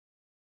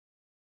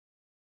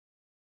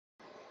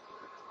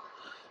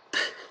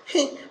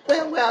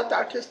Well,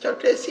 Dr.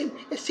 Stoker, it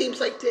seems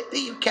like that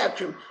you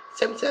captured me. It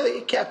seems like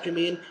you captured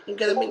me and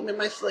gonna make me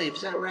my slave.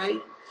 Is that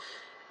right?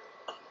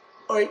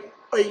 Or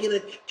are you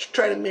gonna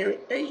try to marry?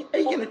 Are you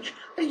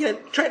gonna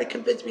try to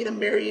convince me to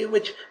marry you,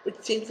 which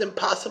seems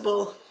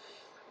impossible?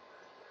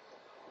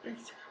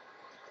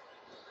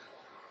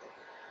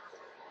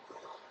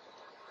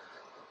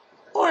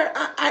 Or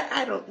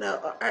I don't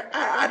know.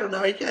 I don't know.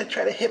 Are you gonna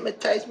try to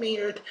hypnotize me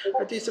or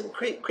do some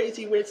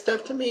crazy weird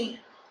stuff to me?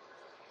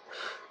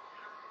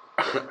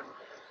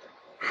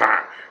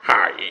 Ha,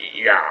 ha,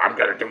 yeah, I'm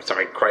gonna do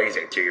something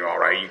crazy to you,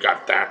 alright? You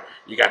got that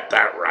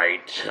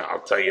right.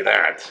 I'll tell you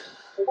that.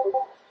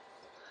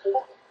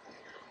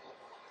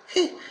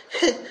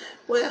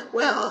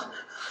 Well,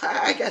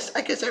 I guess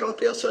I don't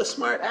feel so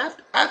smart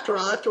after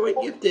all after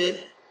what you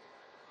did.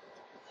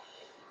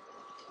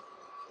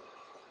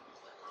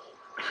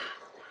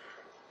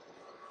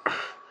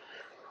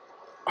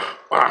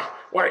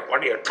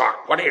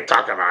 What are you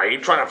talking about? Are you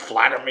trying to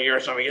flatter me or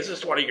something? Is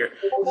this one of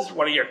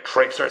your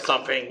tricks or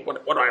something?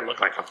 What do I look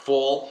like, a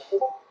fool?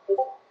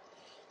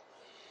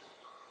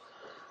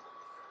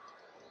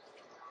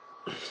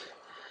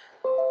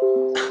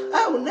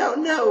 Oh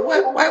no!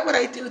 Why would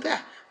I do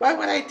that? Why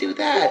would I do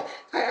that?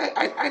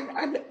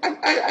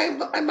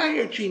 I admire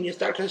your genius,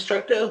 Doctor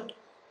Instructo.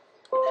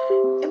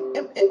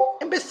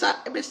 And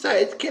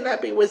besides,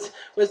 kidnapping was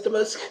the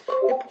most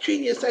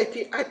genius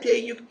idea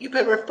you've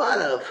ever thought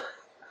of.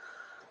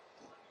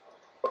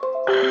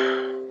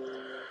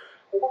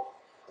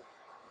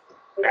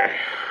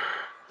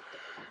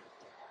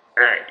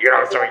 You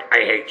know something? I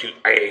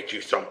hate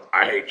you so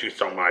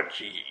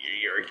much.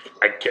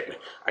 I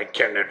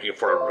kidnapped you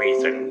for a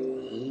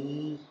reason.